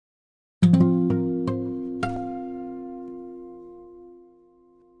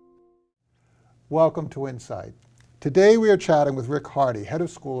Welcome to Insight. Today we are chatting with Rick Hardy, head of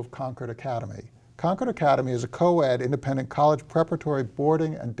school of Concord Academy. Concord Academy is a co-ed independent college preparatory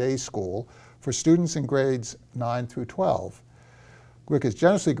boarding and day school for students in grades 9 through 12. Rick has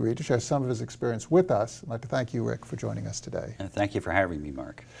generously agreed to share some of his experience with us. I'd like to thank you, Rick, for joining us today. Thank you for having me,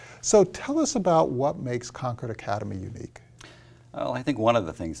 Mark. So tell us about what makes Concord Academy unique. Well, I think one of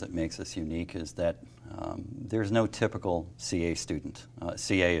the things that makes us unique is that there's no typical CA student.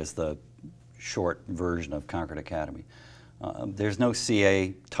 CA is the short version of Concord Academy. There's no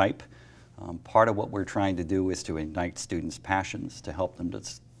CA type. Part of what we're trying to do is to ignite students' passions, to help them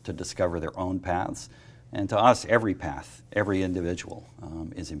to discover their own paths. And to us, every path, every individual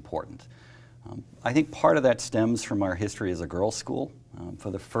is important. I think part of that stems from our history as a girls' school.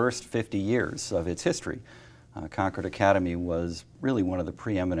 For the first 50 years of its history, Concord Academy was really one of the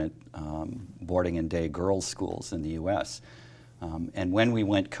preeminent boarding and day girls' schools in the U.S. And when we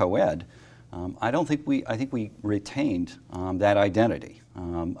went co-ed, I think we retained that identity.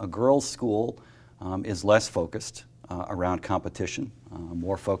 A girls' school is less focused around competition,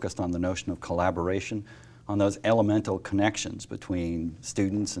 more focused on the notion of collaboration, on those elemental connections between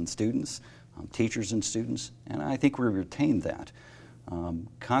students and students, teachers and students, and I think we retained that.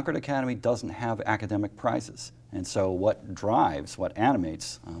 Concord Academy doesn't have academic prizes, and so what drives, what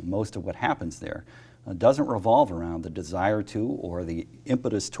animates most of what happens there doesn't revolve around the desire to or the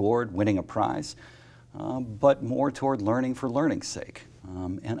impetus toward winning a prize, but more toward learning for learning's sake.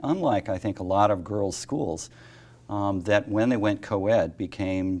 And unlike, I think, a lot of girls' schools that when they went co-ed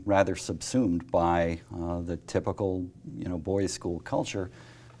became rather subsumed by the typical boys' school culture,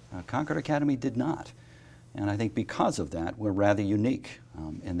 Concord Academy did not. And I think because of that, we're rather unique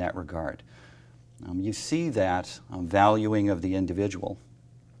in that regard. You see that valuing of the individual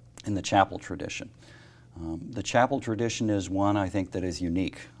in the chapel tradition. The chapel tradition is one, I think, that is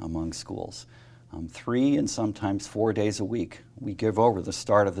unique among schools. 3 and sometimes 4 days a week, we give over the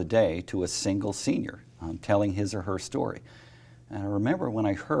start of the day to a single senior telling his or her story. And I remember when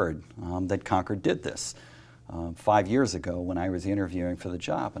I heard that Concord did this 5 years ago when I was interviewing for the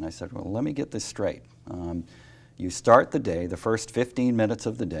job, and I said, well, let me get this straight. You start the day, the first 15 minutes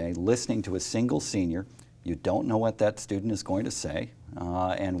of the day, listening to a single senior. You don't know what that student is going to say,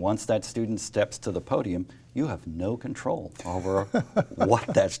 and once that student steps to the podium, you have no control over what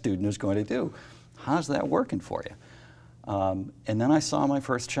that student is going to do. How's that working for you? And then I saw my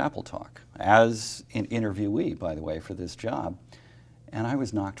first chapel talk as an interviewee, by the way, for this job, and I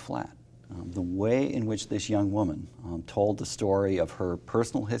was knocked flat. The way in which this young woman told the story of her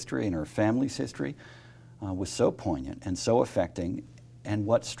personal history and her family's history was so poignant and so affecting. And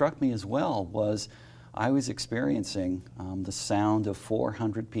what struck me as well was I was experiencing the sound of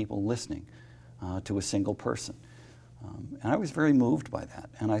 400 people listening to a single person. And I was very moved by that.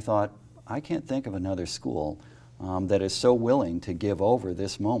 And I thought, I can't think of another school that is so willing to give over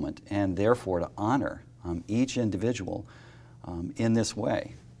this moment and therefore to honor each individual in this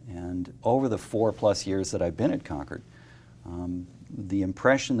way. And over the 4+ years that I've been at Concord, the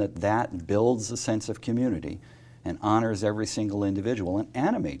impression that that builds a sense of community and honors every single individual and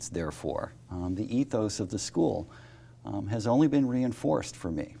animates, therefore, the ethos of the school has only been reinforced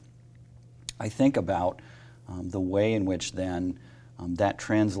for me. I think about the way in which then that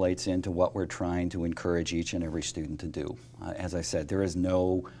translates into what we're trying to encourage each and every student to do. As I said, there is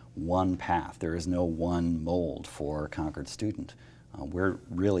no one path, there is no one mold for a Concord student. We're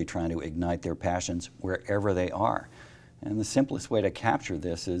really trying to ignite their passions wherever they are. And the simplest way to capture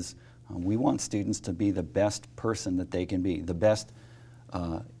this is we want students to be the best person that they can be, the best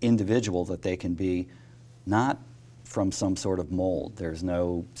individual that they can be, not from some sort of mold. There's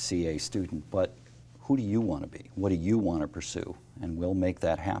no CA student, but who do you want to be? What do you want to pursue? And we'll make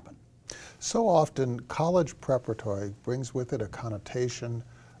that happen. So often, college preparatory brings with it a connotation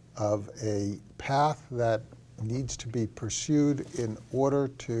of a path that needs to be pursued in order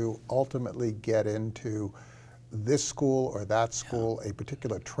to ultimately get into this school or that school, a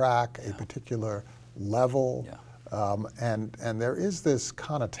particular track, a particular level, and there is this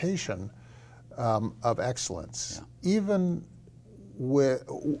connotation of excellence, even with,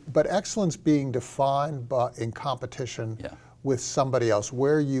 but excellence being defined in competition with somebody else,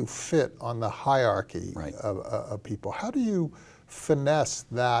 where you fit on the hierarchy of people. How do you finesse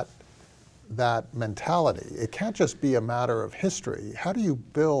that mentality? It can't just be a matter of history. How do you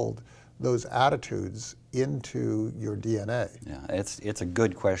build those attitudes into your DNA? Yeah, it's a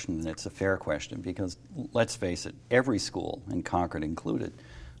good question, and it's a fair question, because let's face it, every school, and Concord included,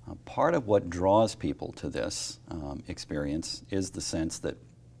 part of what draws people to this experience is the sense that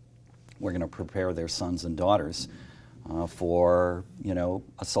we're going to prepare their sons and daughters for,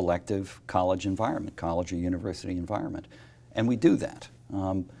 a selective college environment, college or university environment. And we do that.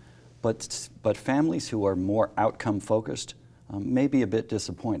 But families who are more outcome focused may be a bit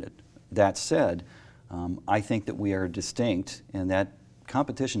disappointed. That said, I think that we are distinct in that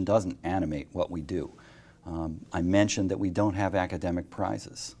competition doesn't animate what we do. I mentioned that we don't have academic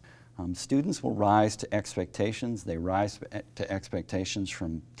prizes. Students will rise to expectations. They rise to expectations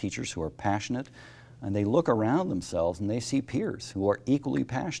from teachers who are passionate, and they look around themselves and they see peers who are equally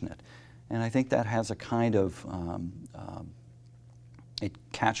passionate. And I think that has a kind of, it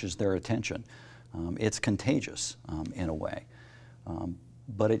catches their attention. It's contagious in a way.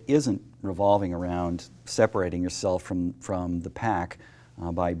 But it isn't revolving around separating yourself from the pack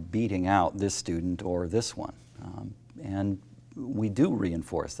by beating out this student or this one. And we do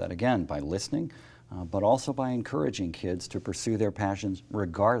reinforce that, again, by listening, but also by encouraging kids to pursue their passions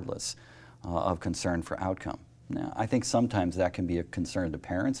regardless of concern for outcome. Now, I think sometimes that can be a concern to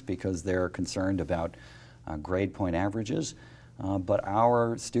parents because they're concerned about grade point averages, but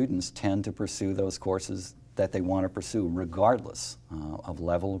our students tend to pursue those courses that they want to pursue regardless of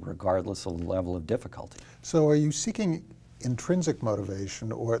level, regardless of the level of difficulty. So are you seeking intrinsic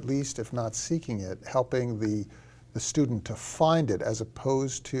motivation, or at least, if not seeking it, helping the student to find it, as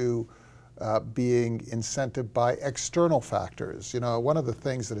opposed to being incented by external factors? One of the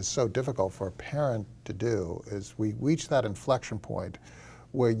things that is so difficult for a parent to do is we reach that inflection point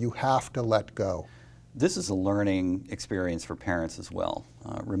where you have to let go. This is a learning experience for parents as well.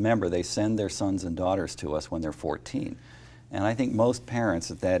 Remember, they send their sons and daughters to us when they're 14. And I think most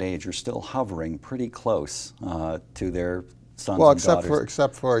parents at that age are still hovering pretty close to their sons and daughters. Well,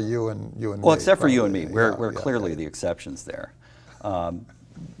 except for you and me. Well, except probably. for you and me. We're Yeah, clearly the exceptions there.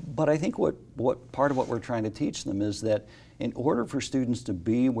 But I think what part of what we're trying to teach them is that in order for students to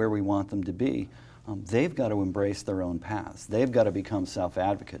be where we want them to be, they've got to embrace their own paths. They've got to become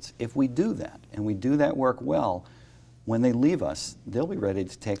self-advocates. If we do that, and we do that work well, when they leave us, they'll be ready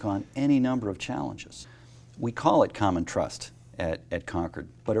to take on any number of challenges. We call it common trust at Concord,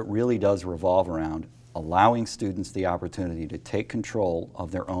 but it really does revolve around allowing students the opportunity to take control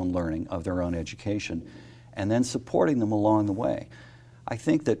of their own learning, of their own education, and then supporting them along the way. I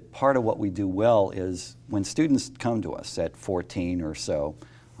think that part of what we do well is when students come to us at 14 or so,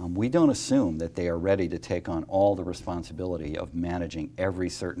 we don't assume that they are ready to take on all the responsibility of managing every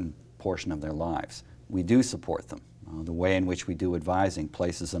certain portion of their lives. We do support them. The way in which we do advising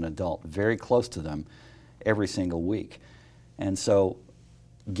places an adult very close to them every single week. And so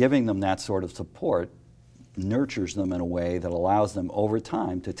giving them that sort of support nurtures them in a way that allows them over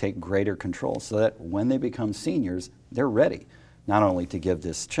time to take greater control so that when they become seniors, they're ready, not only to give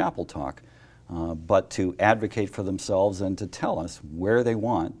this chapel talk, but to advocate for themselves and to tell us where they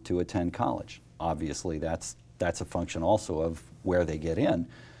want to attend college. Obviously, that's a function also of where they get in.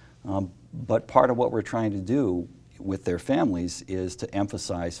 But part of what we're trying to do with their families is to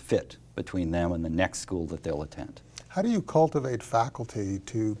emphasize fit between them and the next school that they'll attend. How do you cultivate faculty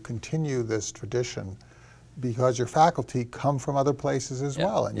to continue this tradition? Because your faculty come from other places as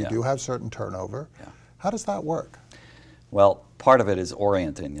well, and you do have certain turnover. How does that work? Well, part of it is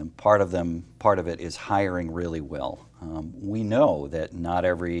orienting them. Part of it is hiring really well. We know that not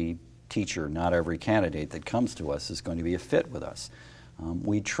every teacher, not every candidate that comes to us is going to be a fit with us.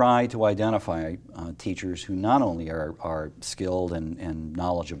 We try to identify teachers who not only are skilled and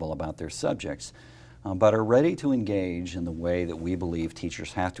knowledgeable about their subjects, but are ready to engage in the way that we believe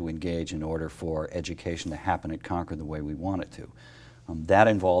teachers have to engage in order for education to happen at Concord the way we want it to. That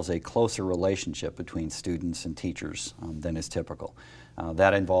involves a closer relationship between students and teachers than is typical.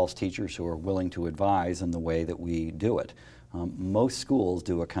 That involves teachers who are willing to advise in the way that we do it. Most schools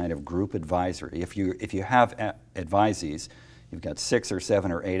do a kind of group advisory. If you have advisees, you've got 6 or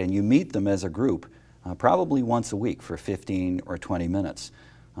 7 or 8, and you meet them as a group probably once a week for 15 or 20 minutes.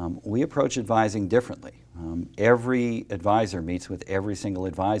 We approach advising differently. Every advisor meets with every single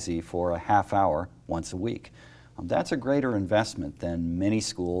advisee for a half hour once a week. That's a greater investment than many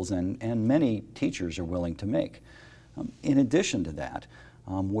schools and many teachers are willing to make. In addition to that,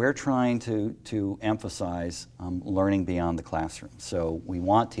 we're trying to emphasize learning beyond the classroom. So we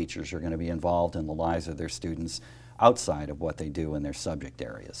want teachers who are going to be involved in the lives of their students outside of what they do in their subject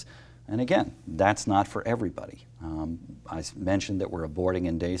areas. And again, that's not for everybody. I mentioned that we're a boarding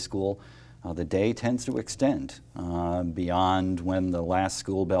and day school. The day tends to extend beyond when the last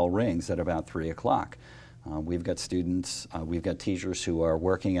school bell rings at about 3 o'clock. We've got students, we've got teachers who are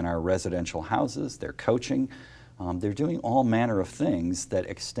working in our residential houses, they're coaching, they're doing all manner of things that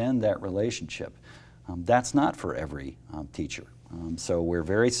extend that relationship. That's not for every teacher. So we're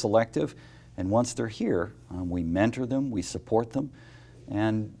very selective, And once they're here, we mentor them, we support them,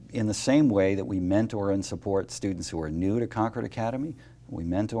 and in the same way that we mentor and support students who are new to Concord Academy, we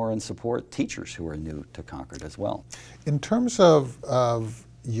mentor and support teachers who are new to Concord as well. In terms of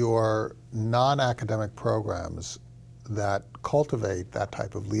your non-academic programs that cultivate that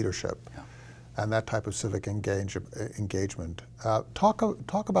type of leadership, yeah, and that type of civic engagement, talk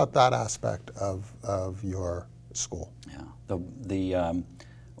about that aspect of your school. Yeah,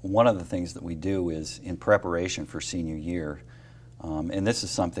 one of the things that we do is in preparation for senior year, and this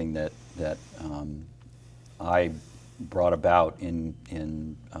is something that I brought about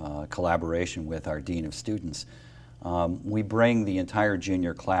in collaboration with our Dean of Students. We bring the entire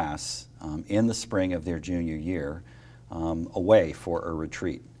junior class in the spring of their junior year away for a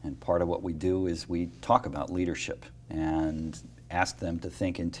retreat. And part of what we do is we talk about leadership and ask them to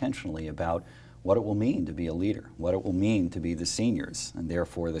think intentionally about what it will mean to be a leader, what it will mean to be the seniors, and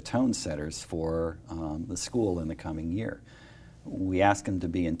therefore the tone setters for the school in the coming year. We ask them to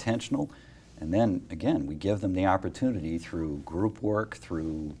be intentional, and then again, we give them the opportunity through group work,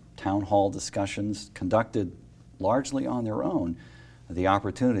 through town hall discussions conducted largely on their own, the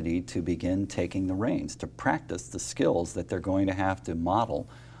opportunity to begin taking the reins, to practice the skills that they're going to have to model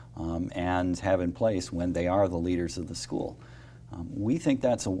and have in place when they are the leaders of the school. We think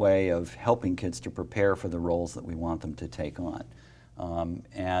that's a way of helping kids to prepare for the roles that we want them to take on.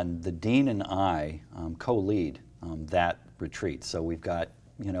 And the dean and I co-lead that retreat. So we've got,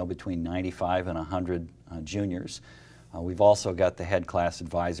 between 95 and 100 juniors. We've also got the head class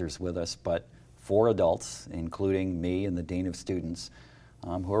advisors with us, but 4 adults, including me and the dean of students,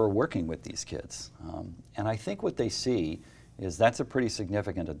 who are working with these kids. And I think what they see is that's a pretty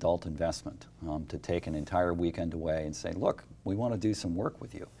significant adult investment to take an entire weekend away and say, look, we want to do some work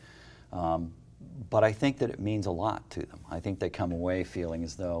with you. But I think that it means a lot to them. I think they come away feeling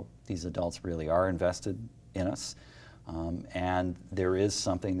as though these adults really are invested in us, and there is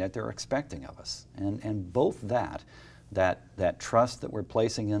something that they're expecting of us. And both that trust that we're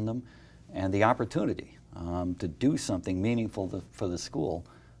placing in them and the opportunity to do something meaningful for the school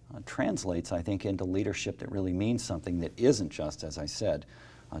translates, I think, into leadership that really means something that isn't just, as I said,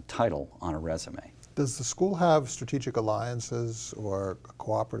 a title on a resume. Does the school have strategic alliances or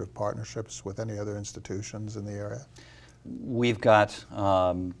cooperative partnerships with any other institutions in the area? We've got,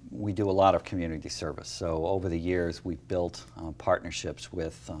 we do a lot of community service. So over the years, we've built partnerships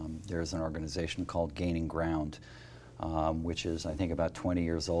with, there's an organization called Gaining Ground, which is, I think, about 20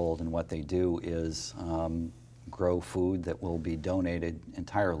 years old, and what they do is grow food that will be donated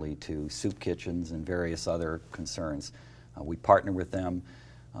entirely to soup kitchens and various other concerns. We partner with them.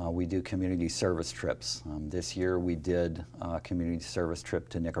 We do community service trips. This year we did a community service trip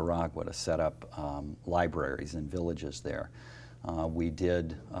to Nicaragua to set up libraries in villages there. We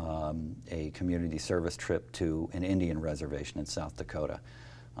did a community service trip to an Indian reservation in South Dakota.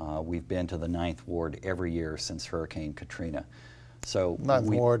 We've been to the 9th Ward every year since Hurricane Katrina. So 9th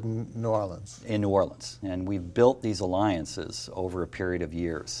Ward in New Orleans. In New Orleans. And we've built these alliances over a period of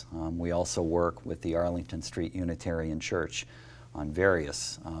years. We also work with the Arlington Street Unitarian Church on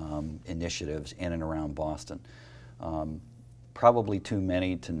various initiatives in and around Boston. Probably too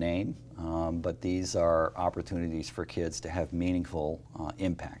many to name, but these are opportunities for kids to have meaningful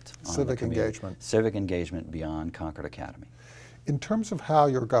impact on civic engagement. Civic engagement beyond Concord Academy. In terms of how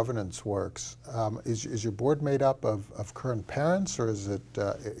your governance works, is your board made up of current parents, or is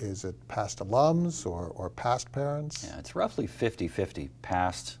it past alums or past parents? Yeah, it's roughly 50-50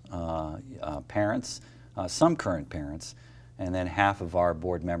 past parents, some current parents, and then half of our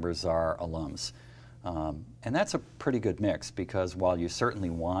board members are alums. And that's a pretty good mix, because while you certainly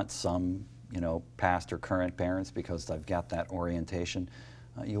want some past or current parents because they've got that orientation,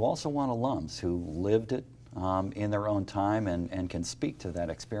 you also want alums who lived it in their own time and can speak to that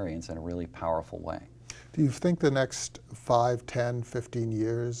experience in a really powerful way. Do you think the next 5, 10, 15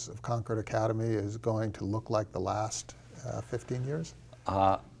 years of Concord Academy is going to look like the last 15 years?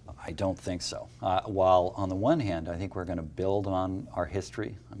 I don't think so. While on the one hand, I think we're going to build on our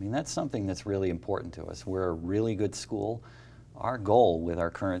history. I mean, that's something that's really important to us. We're a really good school. Our goal with our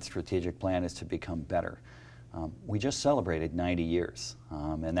current strategic plan is to become better. We just celebrated 90 years,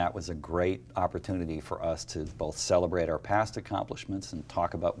 and that was a great opportunity for us to both celebrate our past accomplishments and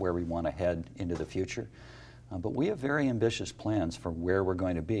talk about where we want to head into the future. But we have very ambitious plans for where we're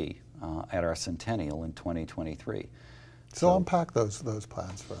going to be at our centennial in 2023. So unpack those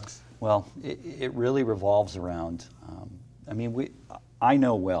plans for us. Well, it really revolves around, I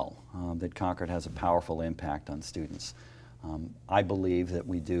know well that Concord has a powerful impact on students. I believe that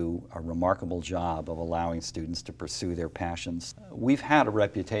we do a remarkable job of allowing students to pursue their passions. We've had a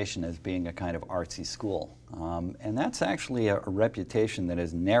reputation as being a kind of artsy school, and that's actually a reputation that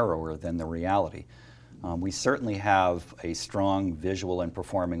is narrower than the reality. We certainly have a strong visual and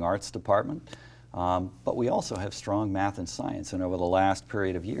performing arts department, but we also have strong math and science, and over the last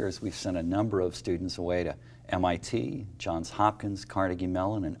period of years we've sent a number of students away to MIT, Johns Hopkins, Carnegie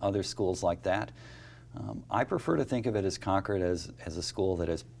Mellon, and other schools like that. I prefer to think of it as Concord as a school that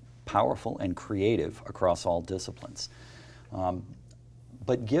is powerful and creative across all disciplines.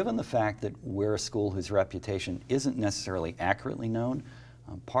 But given the fact that we're a school whose reputation isn't necessarily accurately known,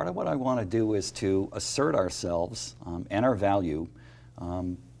 part of what I want to do is to assert ourselves and our value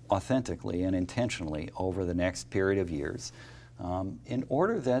authentically and intentionally over the next period of years in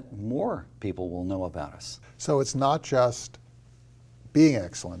order that more people will know about us. So it's not just being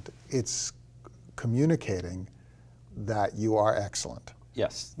excellent, it's communicating that you are excellent.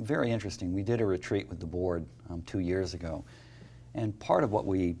 Yes, very interesting. We did a retreat with the board 2 years ago, and part of what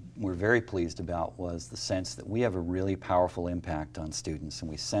we were very pleased about was the sense that we have a really powerful impact on students, and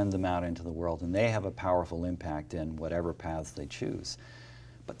we send them out into the world and they have a powerful impact in whatever paths they choose.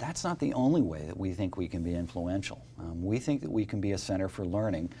 But that's not the only way that we think we can be influential. We think that we can be a center for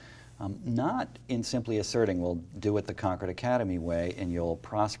learning, not in simply asserting, well, do it the Concord Academy way and you'll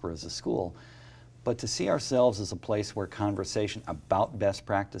prosper as a school, but to see ourselves as a place where conversation about best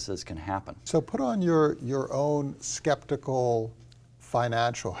practices can happen. So put on your own skeptical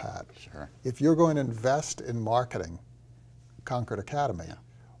financial hat. Sure. If you're going to invest in marketing Concord Academy, Yeah.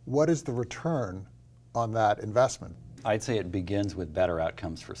 What is the return on that investment? I'd say it begins with better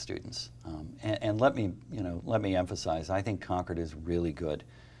outcomes for students. And let me emphasize, I think Concord is really good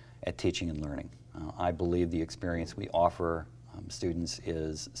at teaching and learning. I believe the experience we offer students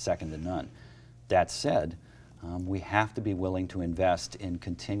is second to none. That said, we have to be willing to invest in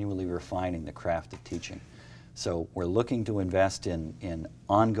continually refining the craft of teaching. So we're looking to invest in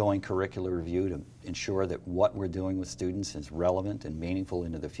ongoing curricular review to ensure that what we're doing with students is relevant and meaningful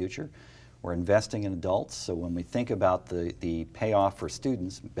into the future. We're investing in adults, so when we think about the payoff for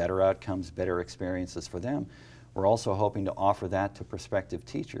students, better outcomes, better experiences for them, we're also hoping to offer that to prospective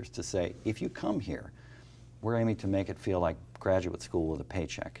teachers to say, if you come here, we're aiming to make it feel like graduate school with a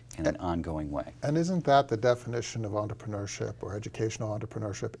paycheck in an ongoing way. And isn't that the definition of entrepreneurship or educational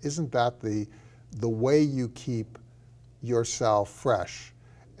entrepreneurship? Isn't that the way you keep yourself fresh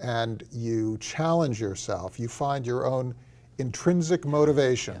and you challenge yourself, you find your own intrinsic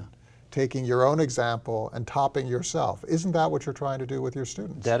motivation, Yeah. taking your own example and topping yourself? Isn't that what you're trying to do with your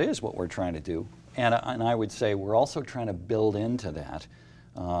students? That is what we're trying to do. And I would say we're also trying to build into that.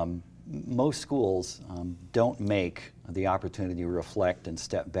 Most schools don't make the opportunity to reflect and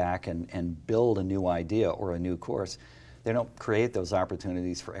step back and build a new idea or a new course. They don't create those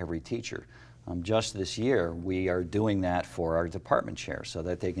opportunities for every teacher. Just this year, we are doing that for our department chairs so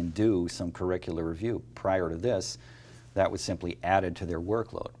that they can do some curricular review. Prior to this, that was simply added to their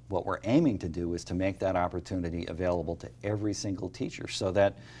workload. What we're aiming to do is to make that opportunity available to every single teacher so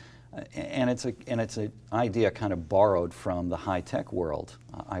that and it's an idea kind of borrowed from the high-tech world.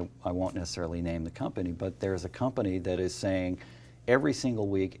 I won't necessarily name the company, but there's a company that is saying every single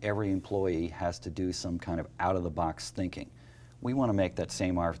week, every employee has to do some kind of out-of-the-box thinking. We want to make that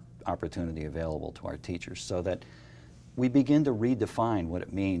same opportunity available to our teachers so that we begin to redefine what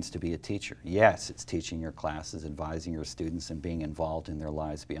it means to be a teacher. Yes, it's teaching your classes, advising your students, and being involved in their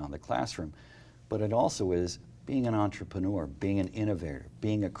lives beyond the classroom, but it also is being an entrepreneur, being an innovator,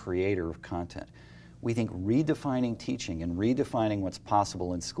 being a creator of content. We think redefining teaching and redefining what's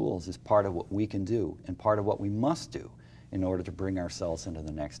possible in schools is part of what we can do and part of what we must do in order to bring ourselves into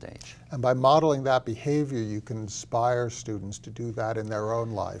the next age. And by modeling that behavior, you can inspire students to do that in their own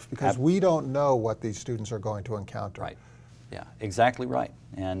life, because we don't know what these students are going to encounter. Right. Yeah, exactly right.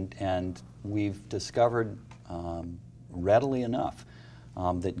 And we've discovered readily enough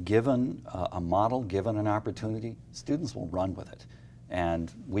that given a model, given an opportunity, students will run with it.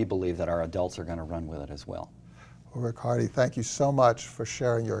 And we believe that our adults are going to run with it as well. Well, Rick Hardy, thank you so much for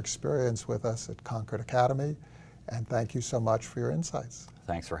sharing your experience with us at Concord Academy, and thank you so much for your insights.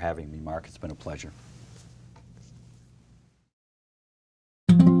 Thanks for having me, Mark. It's been a pleasure.